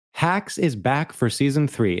Hacks is back for season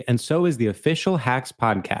 3, and so is the official Hacks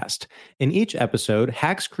podcast. In each episode,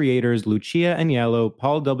 Hacks creators Lucia Agnello,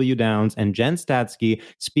 Paul W. Downs, and Jen Statsky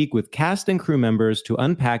speak with cast and crew members to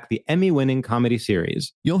unpack the Emmy-winning comedy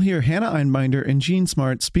series. You'll hear Hannah Einbinder and Gene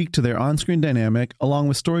Smart speak to their on-screen dynamic, along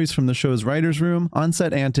with stories from the show's writer's room,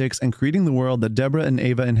 on-set antics, and creating the world that Deborah and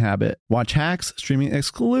Ava inhabit. Watch Hacks, streaming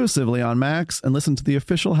exclusively on Max, and listen to the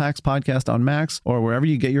official Hacks podcast on Max or wherever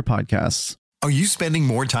you get your podcasts. Are you spending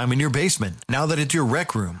more time in your basement now that it's your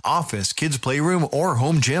rec room, office, kids' playroom, or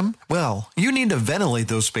home gym? Well, you need to ventilate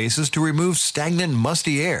those spaces to remove stagnant,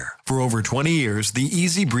 musty air. For over 20 years, the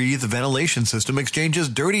Easy Breathe ventilation system exchanges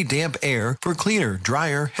dirty, damp air for cleaner,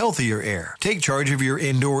 drier, healthier air. Take charge of your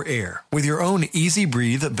indoor air with your own Easy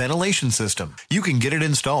Breathe ventilation system. You can get it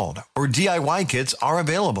installed, or DIY kits are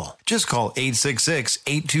available. Just call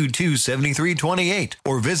 866-822-7328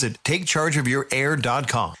 or visit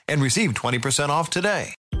takechargeofyourair.com and receive 20% off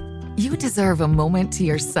today. You deserve a moment to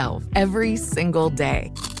yourself every single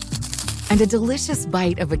day. And a delicious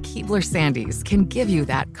bite of a Keebler Sandies can give you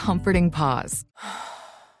that comforting pause.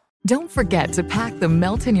 Don't forget to pack the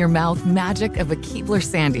melt-in-your-mouth magic of a Keebler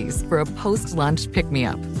Sandies for a post-lunch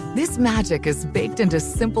pick-me-up. This magic is baked into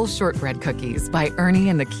simple shortbread cookies by Ernie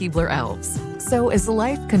and the Keebler Elves. So as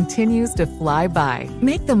life continues to fly by,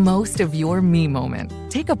 make the most of your me moment.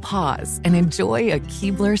 Take a pause and enjoy a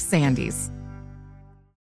Keebler Sandies.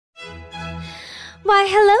 Why,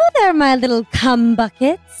 hello there, my little cum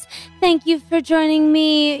buckets. Thank you for joining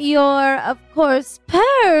me, your, of course,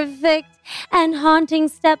 perfect and haunting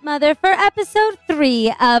stepmother for episode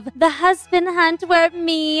 3 of The Husband Hunt, where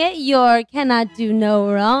me, your cannot do no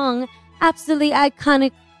wrong, absolutely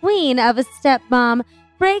iconic queen of a stepmom,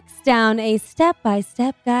 breaks down a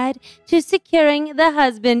step-by-step guide to securing the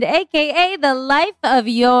husband, aka the life of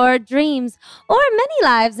your dreams, or many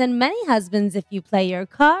lives and many husbands if you play your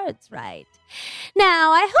cards right.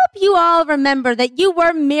 Now, I hope you all remember that you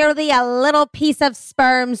were merely a little piece of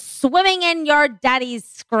sperm swimming in your daddy's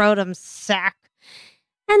scrotum sack.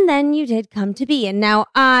 And then you did come to be, and now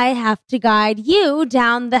I have to guide you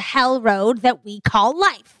down the hell road that we call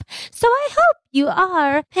life. So I hope you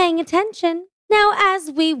are paying attention. Now, as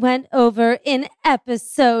we went over in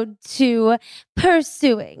episode 2,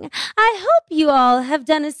 pursuing, I hope you all have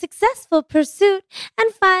done a successful pursuit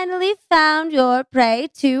and finally found your prey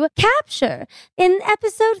to capture. In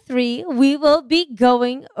episode 3, we will be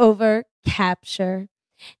going over capture.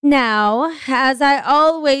 Now, as I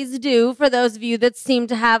always do for those of you that seem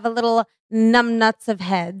to have a little numbnuts of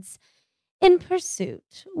heads, in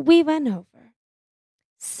pursuit, we went over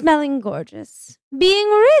smelling gorgeous, being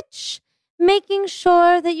rich, making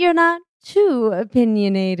sure that you're not too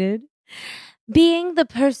opinionated, being the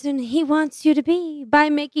person he wants you to be by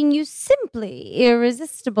making you simply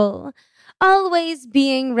irresistible, always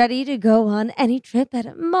being ready to go on any trip at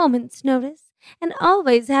a moment's notice, and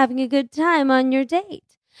always having a good time on your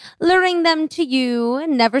date, luring them to you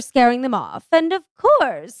and never scaring them off, and of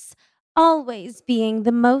course, always being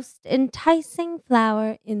the most enticing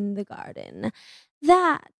flower in the garden.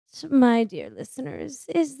 That, my dear listeners,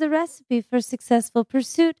 is the recipe for successful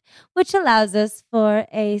pursuit, which allows us for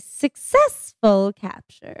a successful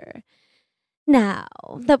capture. Now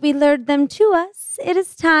that we lured them to us, it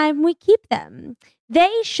is time we keep them.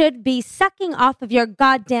 They should be sucking off of your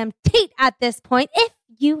goddamn teat at this point if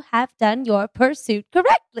you have done your pursuit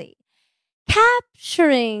correctly.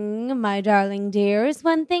 Capturing, my darling dear, is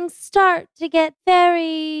when things start to get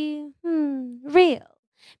very, real.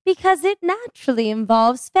 Because it naturally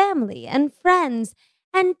involves family and friends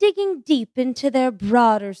and digging deep into their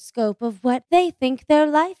broader scope of what they think their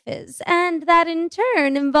life is. And that in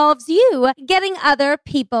turn involves you getting other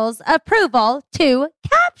people's approval to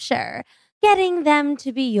capture. Getting them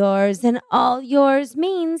to be yours, and all yours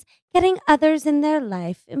means getting others in their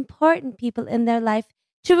life, important people in their life,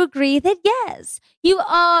 to agree that yes, you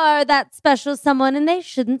are that special someone and they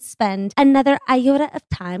shouldn't spend another iota of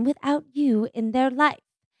time without you in their life.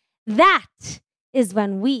 That is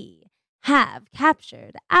when we have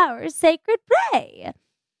captured our sacred prey.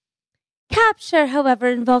 Capture, however,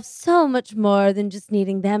 involves so much more than just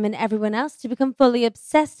needing them and everyone else to become fully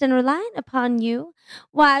obsessed and reliant upon you.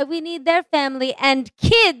 Why, we need their family and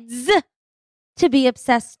kids to be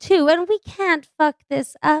obsessed too, and we can't fuck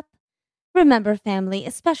this up. Remember, family,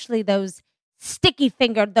 especially those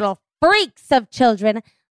sticky-fingered little freaks of children,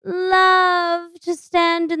 love to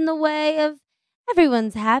stand in the way of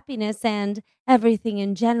everyone's happiness and everything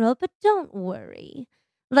in general, but don't worry.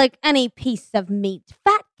 Like any piece of meat,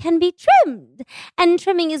 fat can be trimmed, and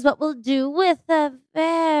trimming is what we'll do with a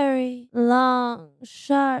very long,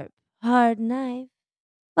 sharp, hard knife.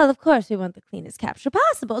 Well, of course, we want the cleanest capture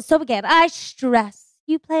possible. So again, I stress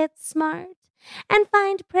you play it smart and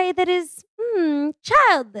find prey that is,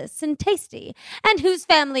 childless and tasty, and whose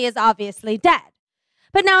family is obviously dead.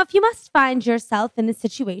 But now, if you must find yourself in a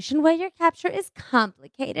situation where your capture is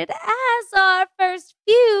complicated, as our first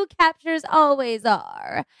few captures always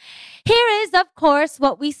are, here is, of course,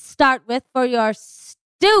 what we start with for your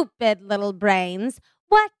stupid little brains.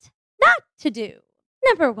 What not to do.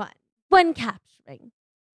 Number 1, when capturing,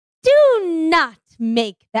 do not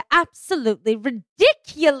make the absolutely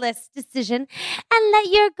ridiculous decision and let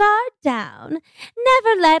your guard down.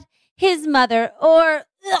 Never let his mother or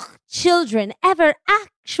children ever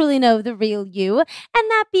actually know the real you. And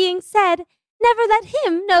that being said, never let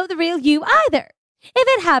him know the real you either. If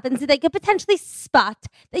it happens that they could potentially spot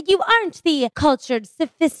that you aren't the cultured,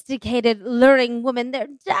 sophisticated, luring woman their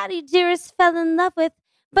daddy dearest fell in love with,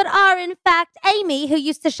 but are in fact Amy, who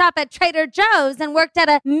used to shop at Trader Joe's and worked at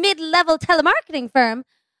a mid-level telemarketing firm,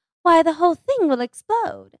 why, the whole thing will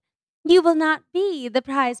explode. You will not be the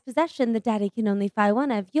prized possession that daddy can only buy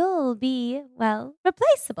one of. You'll be, well,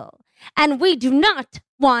 replaceable. And we do not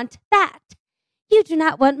want that. You do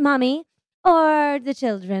not want mommy or the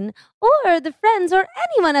children or the friends or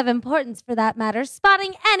anyone of importance for that matter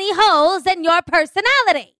spotting any holes in your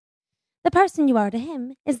personality. The person you are to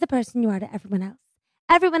him is the person you are to everyone else.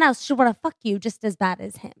 Everyone else should want to fuck you just as bad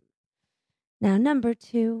as him. Now, number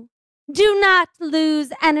 2, do not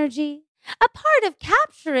lose energy. A part of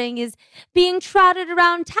capturing is being trotted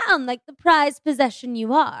around town like the prized possession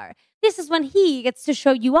you are. This is when he gets to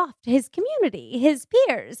show you off to his community, his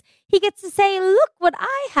peers. He gets to say, look what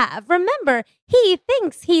I have. Remember, he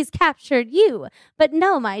thinks he's captured you. But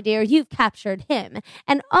no, my dear, you've captured him.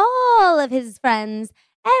 And all of his friends,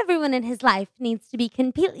 everyone in his life needs to be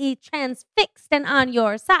completely transfixed and on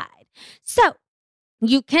your side. So,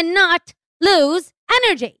 you cannot lose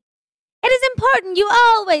energy. It is important you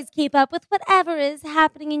always keep up with whatever is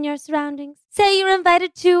happening in your surroundings. Say you're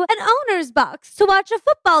invited to an owner's box to watch a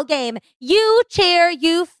football game. You cheer,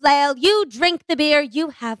 you flail, you drink the beer, you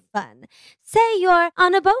have fun. Say you're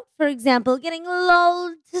on a boat, for example, getting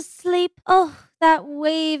lulled to sleep. Oh, that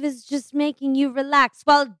wave is just making you relax.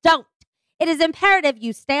 Well, don't. It is imperative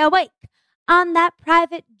you stay awake. On that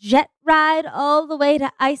private jet ride all the way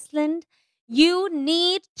to Iceland, you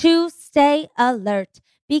need to stay alert.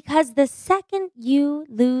 Because the second you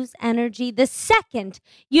lose energy, the second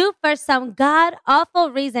you, for some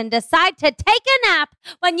god-awful reason, decide to take a nap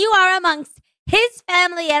when you are amongst his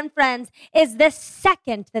family and friends, is the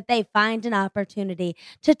second that they find an opportunity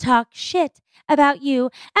to talk shit about you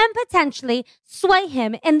and potentially sway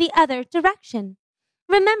him in the other direction.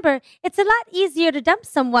 Remember, it's a lot easier to dump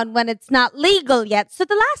someone when it's not legal yet, so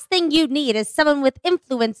the last thing you need is someone with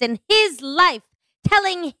influence in his life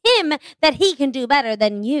telling him that he can do better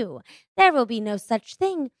than you. There will be no such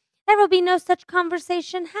thing. There will be no such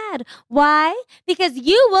conversation had. Why? Because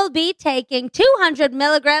you will be taking 200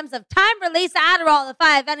 milligrams of time-release Adderall, if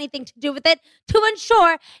I have anything to do with it, to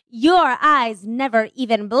ensure your eyes never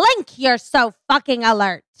even blink. You're so fucking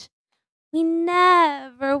alert. We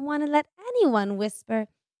never want to let anyone whisper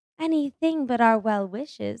anything but our well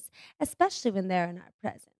wishes, especially when they're in our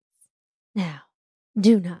presence. Now,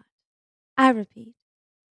 do not, I repeat,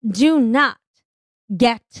 do not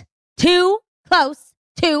get too close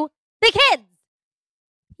to the kids.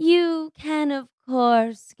 You can, of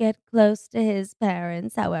course, get close to his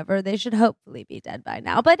parents. However, they should hopefully be dead by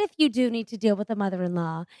now. But if you do need to deal with a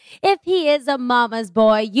mother-in-law, if he is a mama's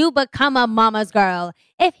boy, you become a mama's girl.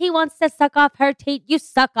 If he wants to suck off her teat, you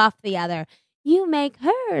suck off the other. You make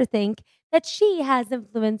her think that she has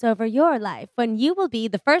influence over your life when you will be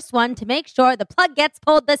the first one to make sure the plug gets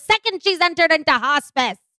pulled the second she's entered into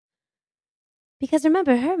hospice. Because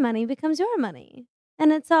remember, her money becomes your money.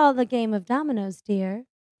 And it's all a game of dominoes, dear.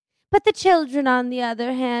 But the children, on the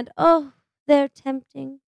other hand, oh, they're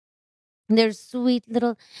tempting. Their sweet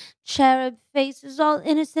little cherub faces, all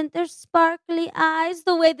innocent, their sparkly eyes,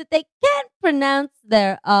 the way that they can't pronounce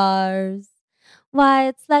their R's. Why,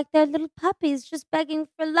 it's like they're little puppies just begging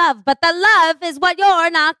for love, but the love is what you're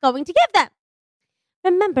not going to give them.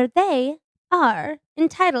 Remember, they are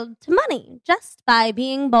entitled to money just by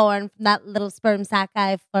being born from that little sperm sac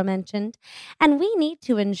I've aforementioned. And we need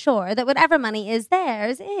to ensure that whatever money is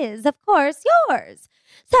theirs is, of course, yours.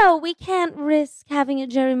 So we can't risk having a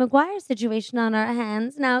Jerry Maguire situation on our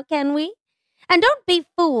hands now, can we? And don't be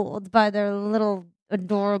fooled by their little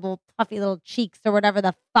adorable puffy little cheeks or whatever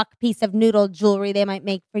the fuck piece of noodle jewelry they might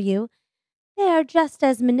make for you. They are just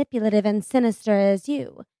as manipulative and sinister as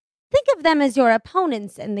you. Think of them as your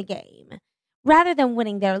opponents in the game. Rather than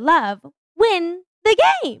winning their love, win the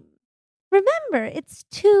game. Remember, it's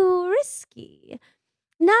too risky.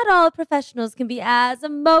 Not all professionals can be as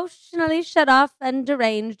emotionally shut off and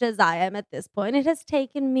deranged as I am at this point. It has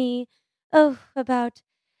taken me, about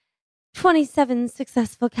 27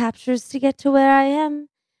 successful captures to get to where I am.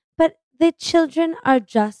 But the children are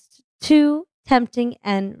just too tempting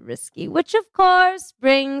and risky, which of course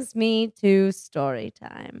brings me to story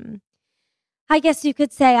time. I guess you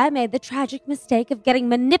could say I made the tragic mistake of getting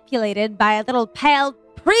manipulated by a little pale,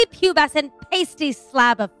 prepubescent, pasty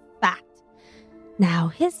slab of fat. Now,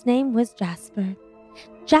 his name was Jasper.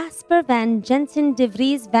 Jasper van Jensen de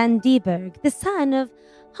Vries van Dieberg, the son of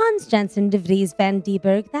Hans Jensen de Vries van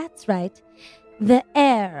Dieberg, that's right, the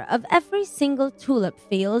heir of every single tulip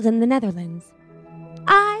field in the Netherlands.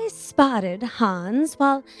 I spotted Hans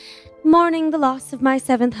while mourning the loss of my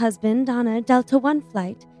 7th husband on a Delta One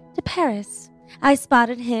flight to Paris. I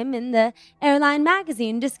spotted him in the airline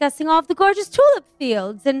magazine discussing all of the gorgeous tulip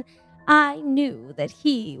fields, and I knew that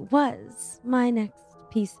he was my next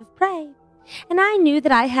piece of prey. And I knew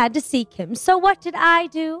that I had to seek him. So what did I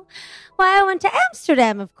do? Why, I went to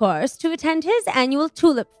Amsterdam, of course, to attend his annual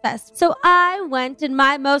Tulip Fest. So I went in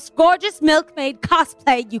my most gorgeous milkmaid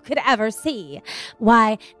cosplay you could ever see.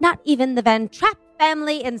 Why, not even the Van Trapp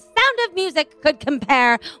family in Sound of Music could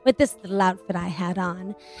compare with this little outfit I had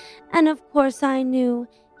on. And of course I knew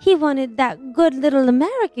he wanted that good little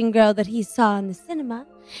American girl that he saw in the cinema.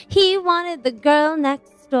 He wanted the girl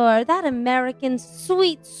next door, that American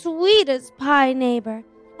sweet as pie neighbor.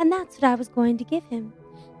 And that's what I was going to give him.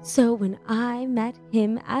 So when I met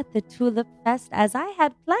him at the Tulip Fest as I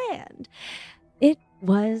had planned, it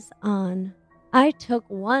was on. I took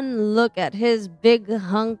one look at his big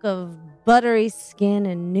hunk of buttery skin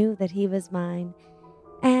and knew that he was mine.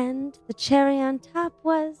 And the cherry on top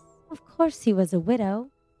was, of course, he was a widow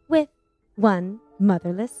with one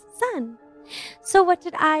motherless son. So what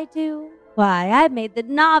did I do? Why, I made the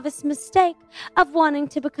novice mistake of wanting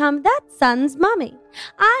to become that son's mommy.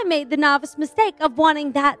 I made the novice mistake of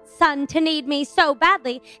wanting that son to need me so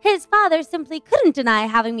badly his father simply couldn't deny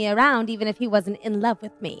having me around even if he wasn't in love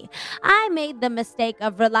with me. I made the mistake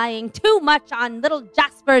of relying too much on little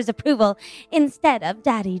Jasper's approval instead of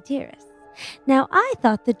Daddy Dearest. Now, I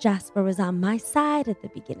thought that Jasper was on my side at the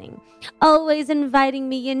beginning, always inviting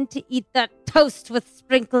me in to eat the toast with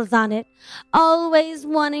sprinkles on it, always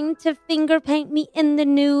wanting to finger paint me in the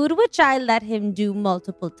nude, which I let him do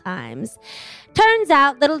multiple times. Turns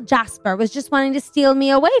out little Jasper was just wanting to steal me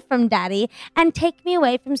away from Daddy and take me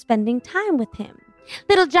away from spending time with him.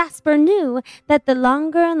 Little Jasper knew that the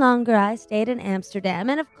longer and longer I stayed in Amsterdam,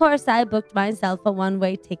 and of course I booked myself a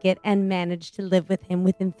one-way ticket and managed to live with him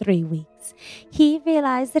within 3 weeks, he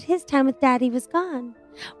realized that his time with Daddy was gone.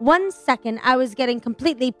 1 second I was getting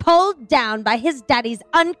completely pulled down by his daddy's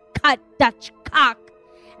uncut Dutch cock,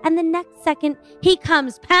 and the next second he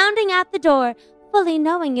comes pounding at the door, fully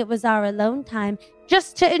knowing it was our alone time,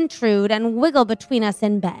 just to intrude and wiggle between us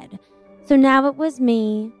in bed. So now it was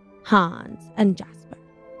me, Hans, and Jasper.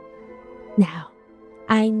 Now,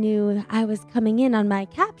 I knew I was coming in on my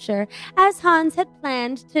capture, as Hans had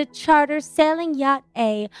planned to charter sailing yacht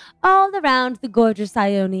A all around the gorgeous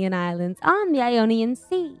Ionian Islands on the Ionian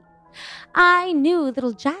Sea. I knew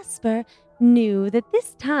little Jasper knew that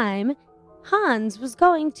this time Hans was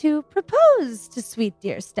going to propose to sweet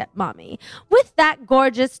dear stepmommy with that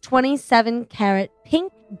gorgeous 27-carat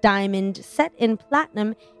pink diamond set in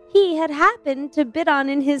platinum he had happened to bid on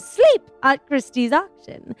in his sleep at Christie's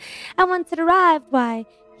auction. And once it arrived, why,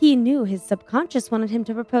 he knew his subconscious wanted him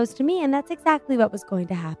to propose to me, and that's exactly what was going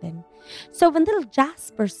to happen. So when little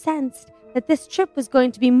Jasper sensed that this trip was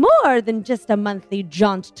going to be more than just a monthly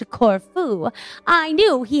jaunt to Corfu, I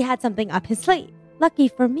knew he had something up his sleeve. Lucky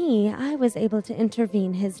for me, I was able to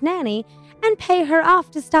intervene his nanny and pay her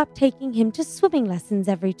off to stop taking him to swimming lessons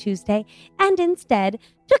every Tuesday, and instead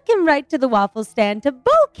took him right to the waffle stand to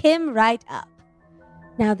bulk him right up.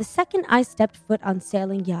 Now, the second I stepped foot on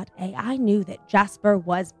sailing yacht A, I knew that Jasper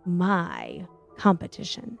was my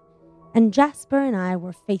competition. And Jasper and I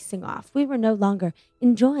were facing off. We were no longer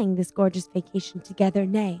enjoying this gorgeous vacation together.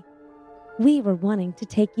 Nay, we were wanting to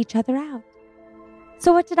take each other out.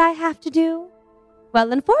 So what did I have to do?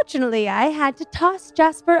 Well, unfortunately, I had to toss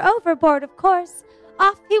Jasper overboard, of course.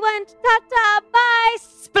 Off he went, ta-ta, bye,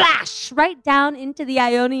 splash, right down into the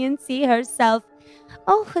Ionian Sea herself.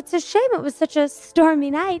 Oh, it's a shame it was such a stormy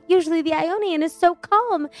night. Usually the Ionian is so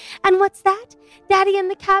calm. And what's that? Daddy and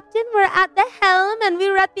the captain were at the helm and we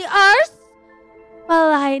were at the arse?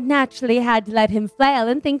 Well, I naturally had to let him flail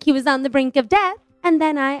and think he was on the brink of death. And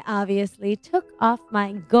then I obviously took off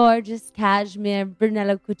my gorgeous cashmere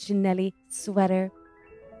Brunello Cucinelli sweater.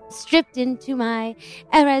 stripped into my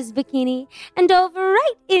Erez bikini, and dove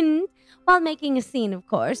right in while making a scene, of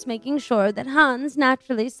course, making sure that Hans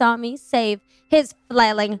naturally saw me save his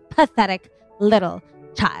flailing, pathetic little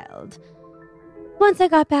child. Once I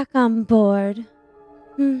got back on board,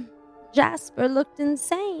 Jasper looked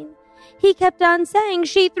insane. He kept on saying,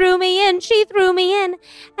 she threw me in,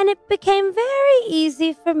 and it became very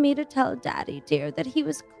easy for me to tell Daddy dear that he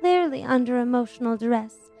was clearly under emotional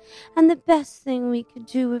duress, and the best thing we could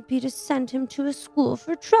do would be to send him to a school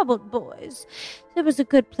for troubled boys. It was a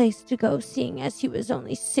good place to go, seeing as he was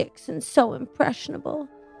only 6 and so impressionable.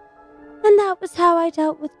 And that was how I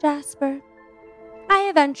dealt with Jasper. I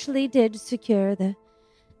eventually did secure the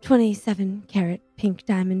 27-carat pink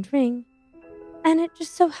diamond ring, and it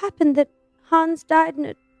just so happened that Hans died in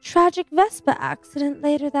a tragic Vespa accident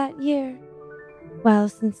later that year. Well,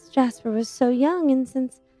 since Jasper was so young and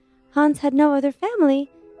since Hans had no other family,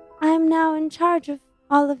 I am now in charge of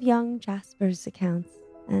all of young Jasper's accounts,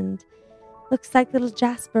 and looks like little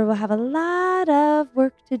Jasper will have a lot of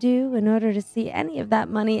work to do in order to see any of that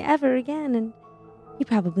money ever again, and he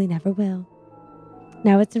probably never will.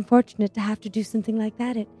 Now, it's unfortunate to have to do something like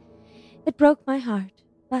that. It broke my heart,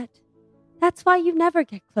 but that's why you never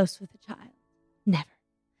get close with a child. Never.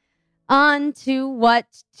 On to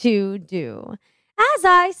what to do. As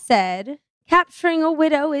I said, capturing a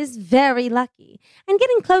widow is very lucky, and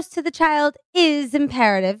getting close to the child is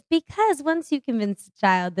imperative, because once you convince the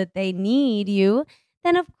child that they need you,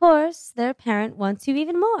 then of course their parent wants you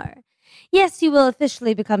even more. Yes, you will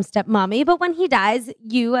officially become stepmommy, but when he dies,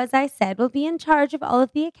 you, as I said, will be in charge of all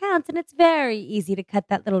of the accounts, and it's very easy to cut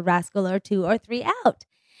that little rascal or 2 or 3 out.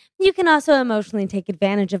 You can also emotionally take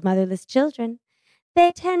advantage of motherless children.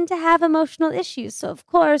 They tend to have emotional issues, so of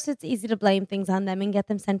course it's easy to blame things on them and get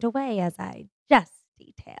them sent away, as I just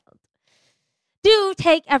detailed. Do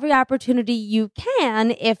take every opportunity you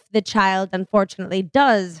can, if the child unfortunately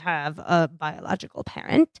does have a biological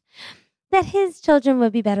parent, that his children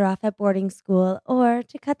would be better off at boarding school, or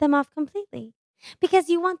to cut them off completely. Because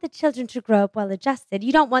you want the children to grow up well adjusted.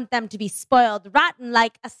 You don't want them to be spoiled rotten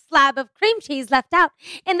like a slab of cream cheese left out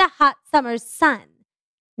in the hot summer's sun.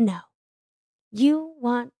 No. You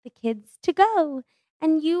want the kids to go,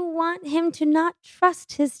 and you want him to not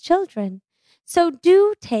trust his children. So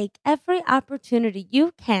do take every opportunity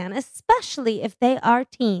you can, especially if they are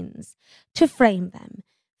teens, to frame them.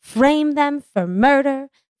 Frame them for murder,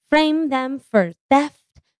 frame them for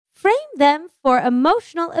theft, frame them for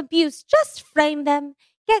emotional abuse. Just frame them.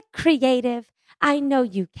 Get creative. I know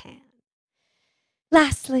you can.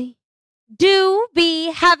 Lastly, do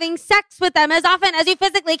be having sex with them as often as you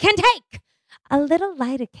physically can take. A little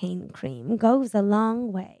lidocaine cream goes a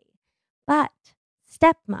long way. But,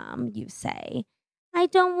 stepmom, you say, I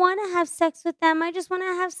don't want to have sex with them. I just want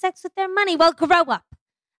to have sex with their money. Well, grow up.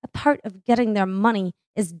 A part of getting their money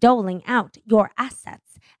is doling out your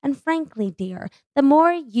assets. And frankly, dear, the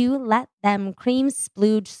more you let them cream,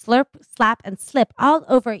 splooge, slurp, slap, and slip all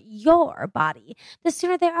over your body, the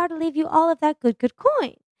sooner they are to leave you all of that good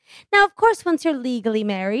coin. Now, of course, once you're legally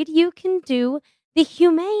married, you can do the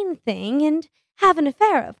humane thing and have an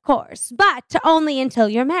affair, of course, but only until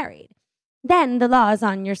you're married. Then the law is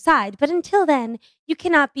on your side, but until then, you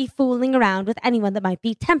cannot be fooling around with anyone that might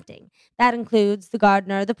be tempting. That includes the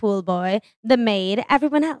gardener, the pool boy, the maid,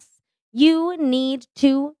 everyone else. You need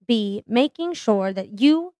to be making sure that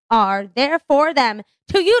you are there for them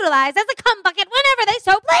to utilize as a cum bucket whenever they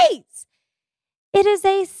so please. It is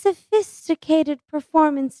a sophisticated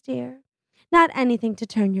performance, dear, not anything to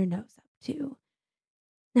turn your nose up to.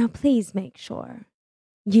 Now, please make sure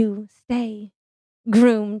you stay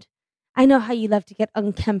groomed. I know how you love to get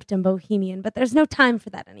unkempt and bohemian, but there's no time for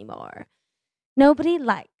that anymore. Nobody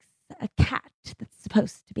likes a cat that's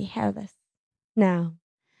supposed to be hairless. Now,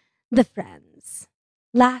 the friends.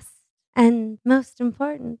 Last and most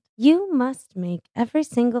important, you must make every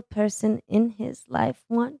single person in his life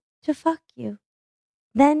want to fuck you.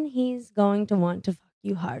 Then he's going to want to fuck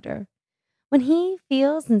you harder. When he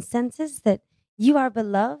feels and senses that you are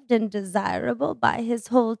beloved and desirable by his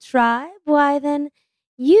whole tribe, why then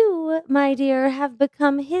you, my dear, have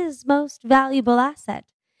become his most valuable asset.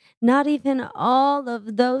 Not even all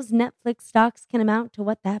of those Netflix stocks can amount to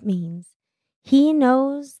what that means. He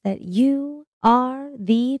knows that you are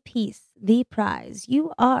the piece, the prize.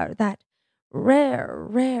 You are that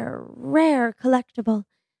rare collectible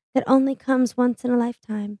that only comes once in a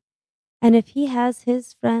lifetime. And if he has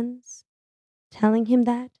his friends telling him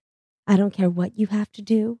that, I don't care what you have to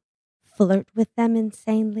do. Flirt with them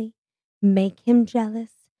insanely. Make him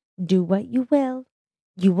jealous. Do what you will.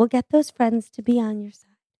 You will get those friends to be on your side.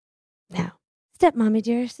 Now, stepmommy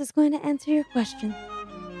dearest is going to answer your question.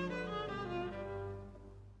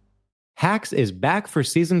 Hacks is back for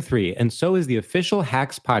season 3, and so is the official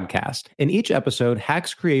Hacks podcast. In each episode,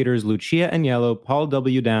 Hacks creators Lucia Agnello, Paul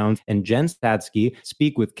W. Downs, and Jen Statsky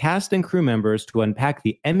speak with cast and crew members to unpack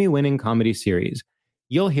the Emmy-winning comedy series.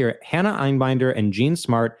 You'll hear Hannah Einbinder and Jean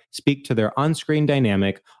Smart speak to their on-screen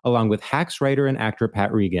dynamic, along with Hacks writer and actor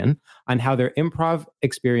Pat Regan, on how their improv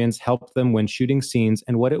experience helped them when shooting scenes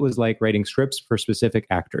and what it was like writing scripts for specific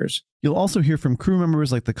actors. You'll also hear from crew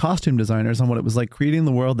members like the costume designers on what it was like creating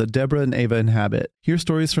the world that Deborah and Ava inhabit. Hear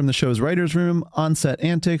stories from the show's writer's room, on-set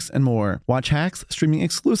antics, and more. Watch Hacks streaming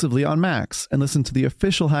exclusively on Max, and listen to the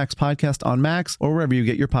official Hacks podcast on Max or wherever you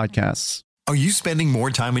get your podcasts. Are you spending more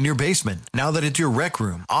time in your basement now that it's your rec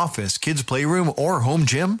room, office, kids' playroom, or home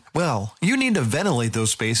gym? Well, you need to ventilate those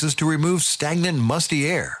spaces to remove stagnant, musty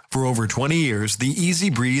air. For over 20 years, the Easy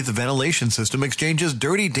Breathe ventilation system exchanges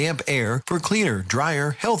dirty, damp air for cleaner,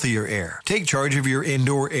 drier, healthier air. Take charge of your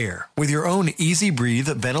indoor air with your own Easy Breathe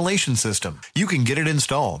ventilation system. You can get it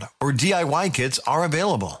installed, or DIY kits are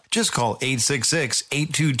available. Just call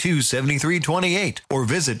 866-822-7328 or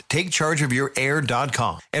visit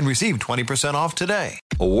takechargeofyourair.com and receive 20% off today.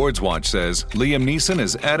 Awards Watch says Liam Neeson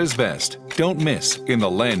is at his best. Don't miss In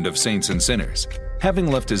the Land of Saints and Sinners.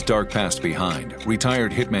 Having left his dark past behind,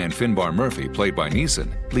 retired hitman Finbar Murphy, played by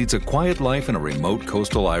Neeson, leads a quiet life in a remote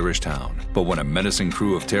coastal Irish town. But when a menacing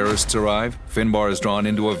crew of terrorists arrive, Finbar is drawn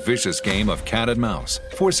into a vicious game of cat and mouse,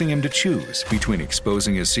 forcing him to choose between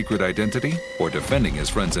exposing his secret identity or defending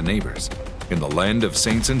his friends and neighbors. In the Land of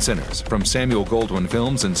Saints and Sinners, from Samuel Goldwyn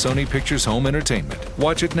Films and Sony Pictures Home Entertainment.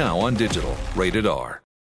 Watch it now on digital. Rated R.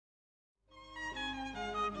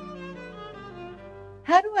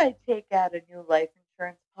 How do I take out a new life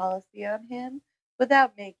insurance policy on him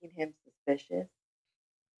without making him suspicious?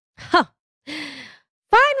 Huh.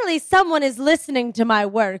 Finally, someone is listening to my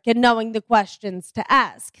work and knowing the questions to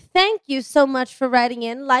ask. Thank you so much for writing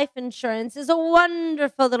in. Life insurance is a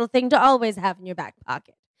wonderful little thing to always have in your back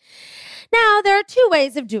pocket. Now, there are two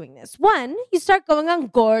ways of doing this. One, you start going on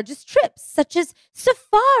gorgeous trips, such as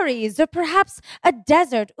safaris or perhaps a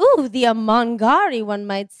desert. Ooh, the Amangari, one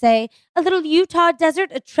might say. A little Utah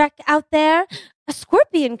desert, a trek out there. A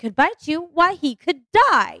scorpion could bite you. Why, he could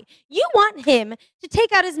die. You want him to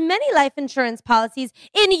take out as many life insurance policies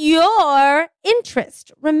in your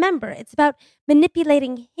interest. Remember, it's about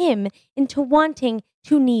manipulating him into wanting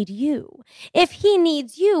to need you. If he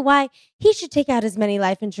needs you, why, he should take out as many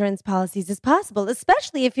life insurance policies as possible,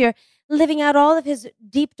 especially if you're living out all of his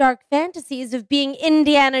deep, dark fantasies of being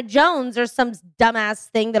Indiana Jones or some dumbass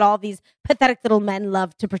thing that all these pathetic little men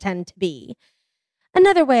love to pretend to be.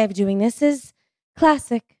 Another way of doing this is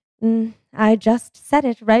classic. I just said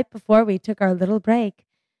it right before we took our little break.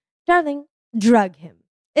 Darling, drug him.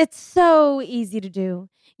 It's so easy to do.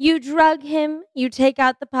 You drug him, you take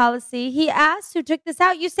out the policy. He asks who took this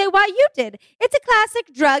out. You say, why, you did. It's a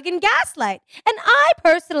classic drug and gaslight. And I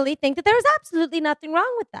personally think that there is absolutely nothing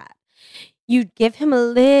wrong with that. You give him a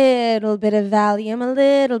little bit of Valium, a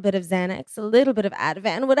little bit of Xanax, a little bit of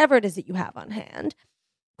Ativan, whatever it is that you have on hand.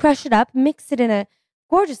 Crush it up, mix it in a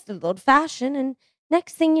gorgeous little old-fashioned, and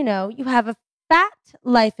next thing you know, you have a fat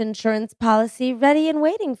life insurance policy ready and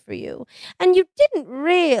waiting for you. And you didn't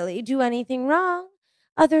really do anything wrong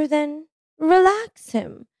other than relax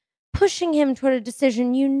him, pushing him toward a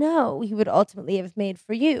decision you know he would ultimately have made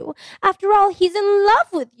for you. After all, he's in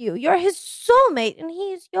love with you. You're his soulmate, and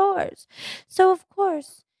he's yours. So, of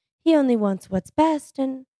course, he only wants what's best.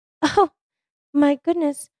 And, oh, my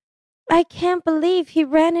goodness, I can't believe he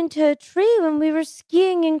ran into a tree when we were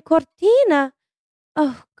skiing in Cortina.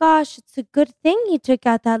 Oh, gosh, it's a good thing he took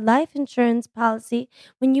out that life insurance policy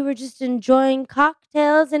when you were just enjoying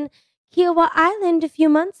cocktails in Kiowa Island a few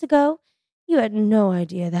months ago. You had no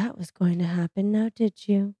idea that was going to happen, now did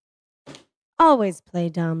you? Always play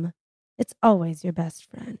dumb. It's always your best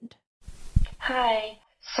friend. Hi.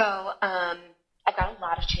 So, I've got a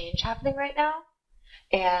lot of change happening right now,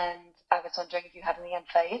 and I was wondering if you have any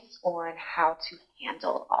advice on how to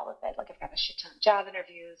handle all of it. Like, I've got a shit ton of job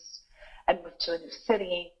interviews. I moved to a new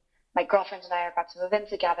city. My girlfriend and I are about to move in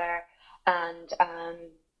together, and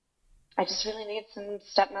I just really need some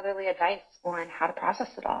stepmotherly advice on how to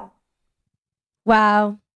process it all.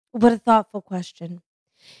 Wow, what a thoughtful question.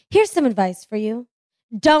 Here's some advice for you.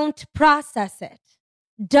 Don't process it.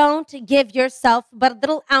 Don't give yourself but a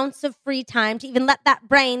little ounce of free time to even let that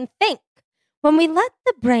brain think. When we let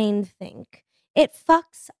the brain think, it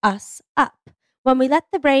fucks us up. When we let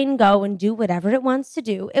the brain go and do whatever it wants to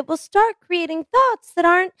do, it will start creating thoughts that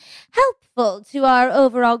aren't helpful to our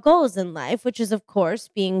overall goals in life, which is, of course,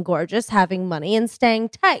 being gorgeous, having money, and staying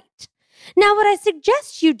tight. Now, what I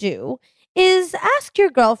suggest you do is ask your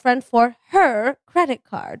girlfriend for her credit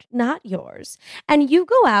card, not yours. And you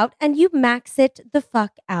go out and you max it the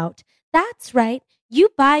fuck out. That's right. You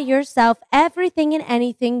buy yourself everything and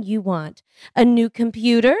anything you want. A new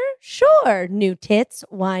computer? Sure. New tits?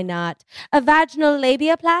 Why not? A vaginal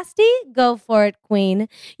labiaplasty? Go for it, queen.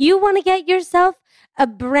 You want to get yourself a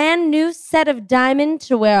brand new set of diamond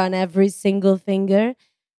to wear on every single finger?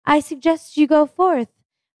 I suggest you go forth.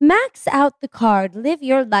 Max out the card, live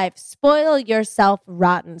your life, spoil yourself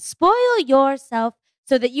rotten, spoil yourself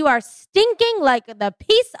so that you are stinking like the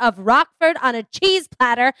piece of Rockford on a cheese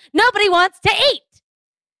platter nobody wants to eat.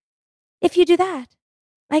 If you do that,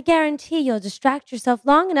 I guarantee you'll distract yourself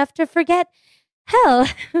long enough to forget, hell,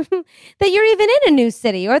 that you're even in a new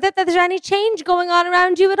city or that there's any change going on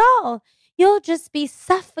around you at all. You'll just be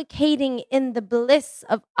suffocating in the bliss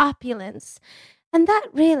of opulence. And that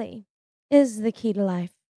really is the key to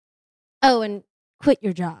life. Oh, and quit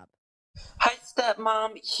your job. Hi,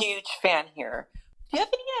 Stepmom. Huge fan here. Do you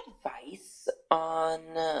have any advice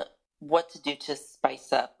on what to do to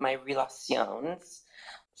spice up my relations?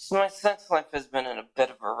 So my sex life has been in a bit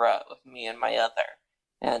of a rut with me and my other.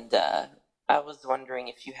 And I was wondering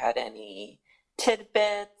if you had any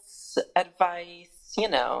tidbits, advice,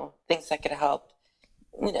 things that could help,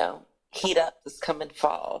 heat up this coming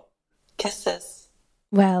fall. Kisses.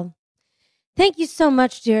 Well, thank you so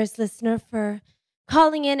much, dearest listener, for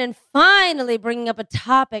calling in and finally bringing up a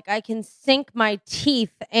topic I can sink my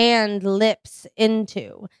teeth and lips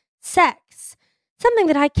into. Sex. Something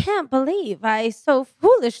that I can't believe I so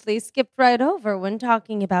foolishly skipped right over when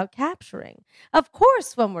talking about capturing. Of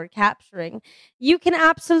course, when we're capturing, you can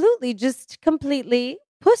absolutely just completely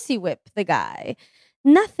pussy whip the guy.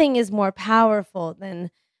 Nothing is more powerful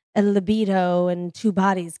than a libido and two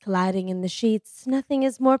bodies colliding in the sheets. Nothing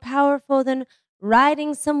is more powerful than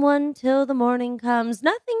riding someone till the morning comes.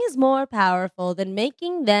 Nothing is more powerful than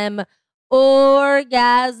making them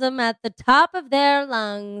orgasm at the top of their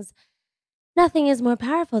lungs. Nothing is more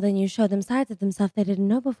powerful than you show them sides of themselves they didn't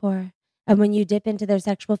know before. And when you dip into their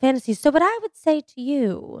sexual fantasies. So what I would say to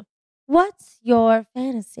you, what's your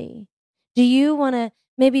fantasy? Do you want to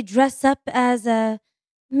maybe dress up as a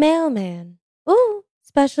mailman? Ooh,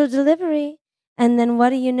 special delivery. And then what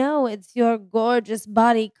do you know? It's your gorgeous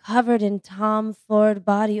body covered in Tom Ford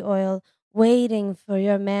body oil, waiting for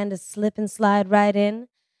your man to slip and slide right in.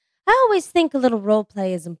 I always think a little role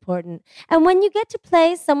play is important. And when you get to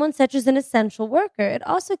play someone such as an essential worker, it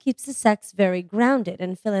also keeps the sex very grounded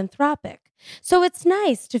and philanthropic. So it's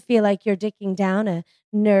nice to feel like you're dicking down a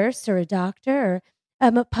nurse or a doctor or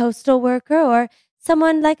a postal worker or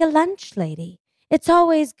someone like a lunch lady. It's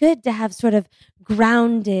always good to have sort of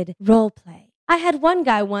grounded role play. I had one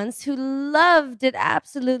guy once who loved it,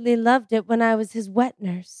 absolutely loved it, when I was his wet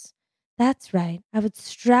nurse. That's right. I would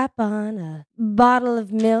strap on a bottle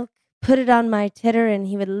of milk, put it on my titter, and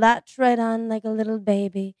he would latch right on like a little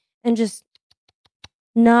baby and just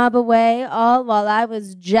knob away all while I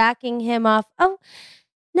was jacking him off. Oh,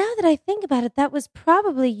 now that I think about it, that was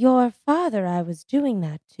probably your father I was doing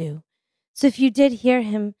that to. So if you did hear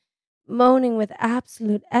him moaning with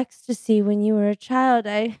absolute ecstasy when you were a child,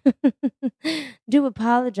 I do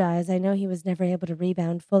apologize. I know he was never able to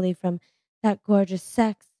rebound fully from that gorgeous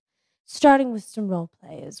sex. Starting with some role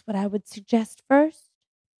play is what I would suggest first.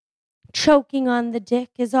 Choking on the dick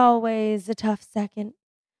is always a tough second.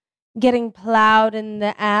 Getting plowed in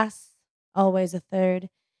the ass, always a third.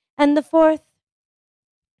 And the fourth,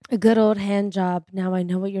 a good old hand job. Now I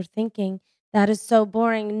know what you're thinking. That is so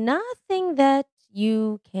boring. Nothing that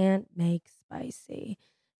you can't make spicy.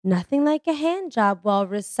 Nothing like a hand job while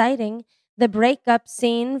reciting the breakup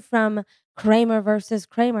scene from Kramer versus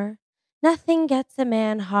Kramer. Nothing gets a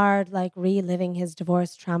man hard like reliving his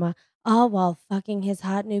divorce trauma, all while fucking his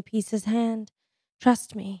hot new piece's hand.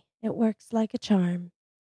 Trust me, it works like a charm.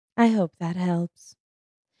 I hope that helps.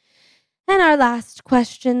 And our last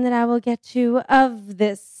question that I will get to of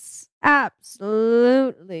this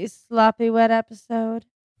absolutely sloppy wet episode.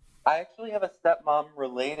 I actually have a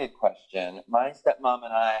stepmom-related question. My stepmom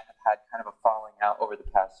and I have had kind of a falling out over the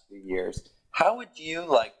past few years. How would you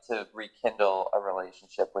like to rekindle a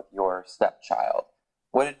relationship with your stepchild?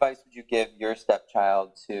 What advice would you give your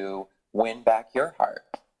stepchild to win back your heart?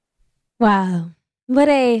 Wow, what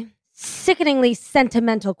a sickeningly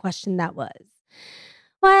sentimental question that was.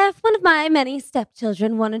 Why, if one of my many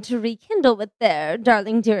stepchildren wanted to rekindle with their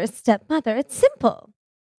darling dearest stepmother, it's simple.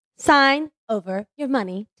 Sign over your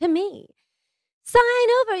money to me. Sign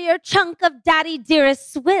over your chunk of daddy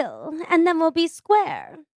dearest's will, and then we'll be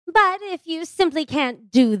square. But if you simply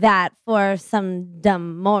can't do that for some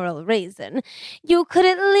dumb moral reason, you could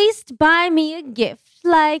at least buy me a gift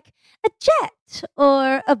like a jet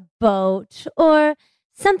or a boat or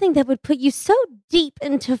something that would put you so deep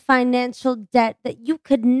into financial debt that you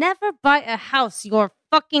could never buy a house. Your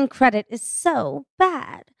fucking credit is so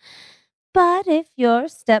bad. But if your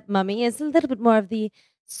stepmommy is a little bit more of the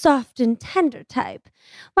soft and tender type,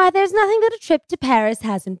 why, there's nothing that a trip to Paris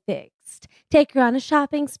hasn't fixed. Take her on a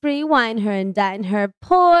shopping spree, wine her and dine her,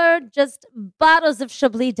 pour just bottles of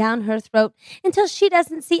Chablis down her throat until she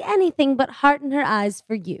doesn't see anything but heart in her eyes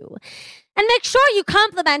for you. And make sure you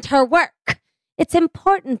compliment her work. It's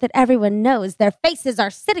important that everyone knows their faces are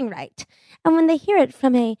sitting right. And when they hear it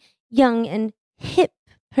from a young and hip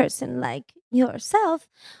person like yourself,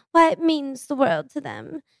 why, it means the world to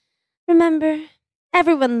them. Remember,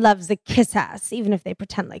 everyone loves a kiss ass, even if they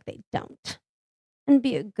pretend like they don't. And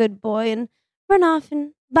be a good boy and run off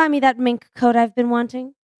and buy me that mink coat I've been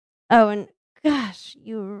wanting. Oh, and gosh,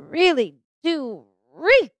 you really do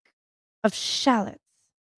reek of shallots.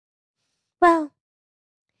 Well,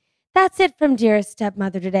 that's it from Dearest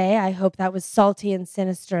Stepmother today. I hope that was salty and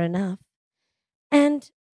sinister enough. And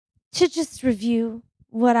to just review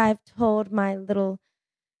what I've told my little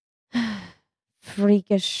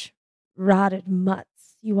freakish, rotted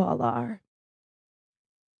mutts you all are.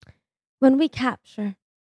 When we capture,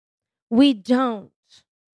 we don't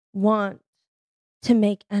want to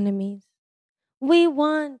make enemies. We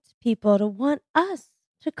want people to want us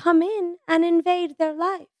to come in and invade their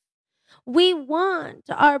life. We want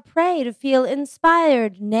our prey to feel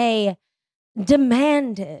inspired, nay,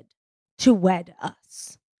 demanded to wed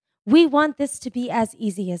us. We want this to be as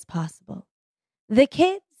easy as possible. The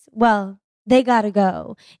kids, well, they gotta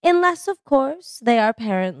go. Unless, of course, they are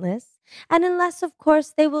parentless. And unless, of course,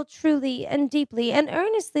 they will truly and deeply and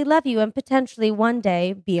earnestly love you and potentially one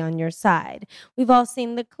day be on your side. We've all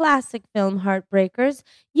seen the classic film Heartbreakers.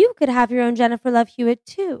 You could have your own Jennifer Love Hewitt,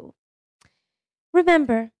 too.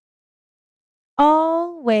 Remember,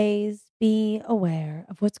 always be aware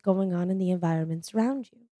of what's going on in the environments around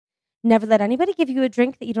you. Never let anybody give you a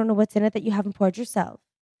drink that you don't know what's in it that you haven't poured yourself.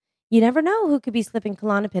 You never know who could be slipping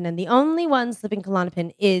Klonopin, and the only one slipping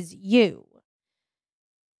Klonopin is you.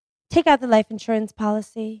 Take out the life insurance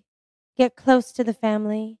policy. Get close to the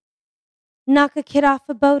family. Knock a kid off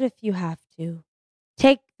a boat if you have to.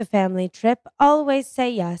 Take the family trip. Always say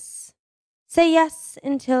yes. Say yes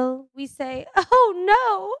until we say, oh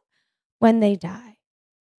no, when they die.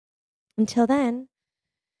 Until then,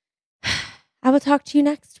 I will talk to you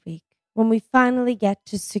next week when we finally get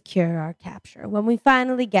to secure our capture, when we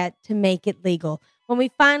finally get to make it legal, when we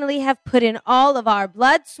finally have put in all of our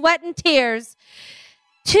blood, sweat, and tears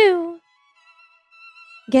to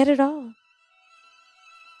get it all.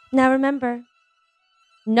 Now remember,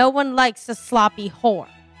 no one likes a sloppy whore.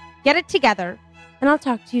 Get it together, and I'll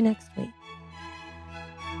talk to you next week.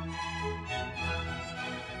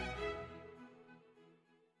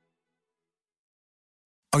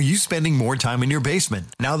 Are you spending more time in your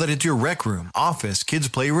basement now that it's your rec room, office, kids'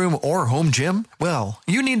 playroom, or home gym? Well,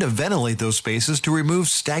 you need to ventilate those spaces to remove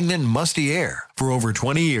stagnant, musty air. For over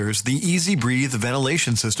 20 years, the Easy Breathe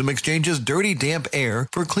ventilation system exchanges dirty, damp air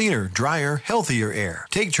for cleaner, drier, healthier air.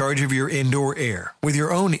 Take charge of your indoor air with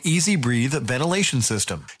your own Easy Breathe ventilation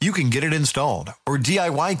system. You can get it installed, or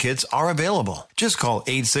DIY kits are available. Just call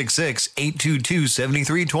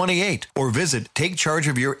 866-822-7328 or visit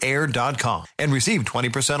takechargeofyourair.com and receive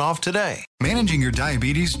 20% off today. Managing your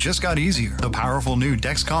diabetes just got easier. The powerful new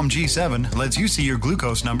Dexcom G7 lets you see your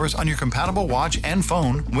glucose numbers on your compatible watch and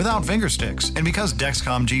phone without finger sticks. And because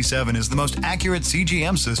Dexcom G7 is the most accurate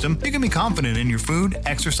CGM system, you can be confident in your food,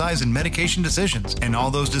 exercise, and medication decisions. And all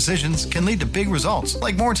those decisions can lead to big results,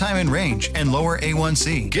 like more time in range and lower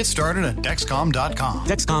A1C. Get started at Dexcom.com.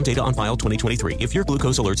 Dexcom data on file 2023. If your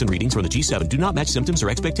glucose alerts and readings from the G7 do not match symptoms or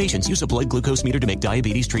expectations, use a blood glucose meter to make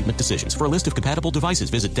diabetes treatment decisions. For a list of compatible devices,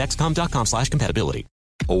 visit Dexcom.com/compatibility.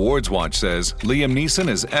 Awards Watch says Liam Neeson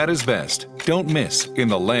is at his best. Don't miss in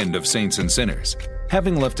the land of saints and sinners.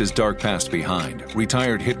 Having left his dark past behind,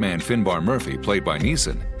 retired hitman Finbar Murphy, played by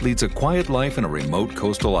Neeson, leads a quiet life in a remote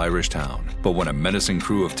coastal Irish town. But when a menacing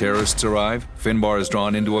crew of terrorists arrive, Finbar is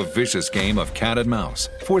drawn into a vicious game of cat and mouse,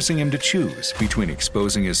 forcing him to choose between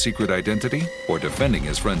exposing his secret identity or defending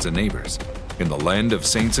his friends and neighbors. In the land of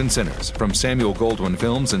saints and sinners, from Samuel Goldwyn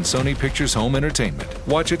Films and Sony Pictures Home Entertainment.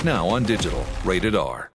 Watch it now on digital. Rated R.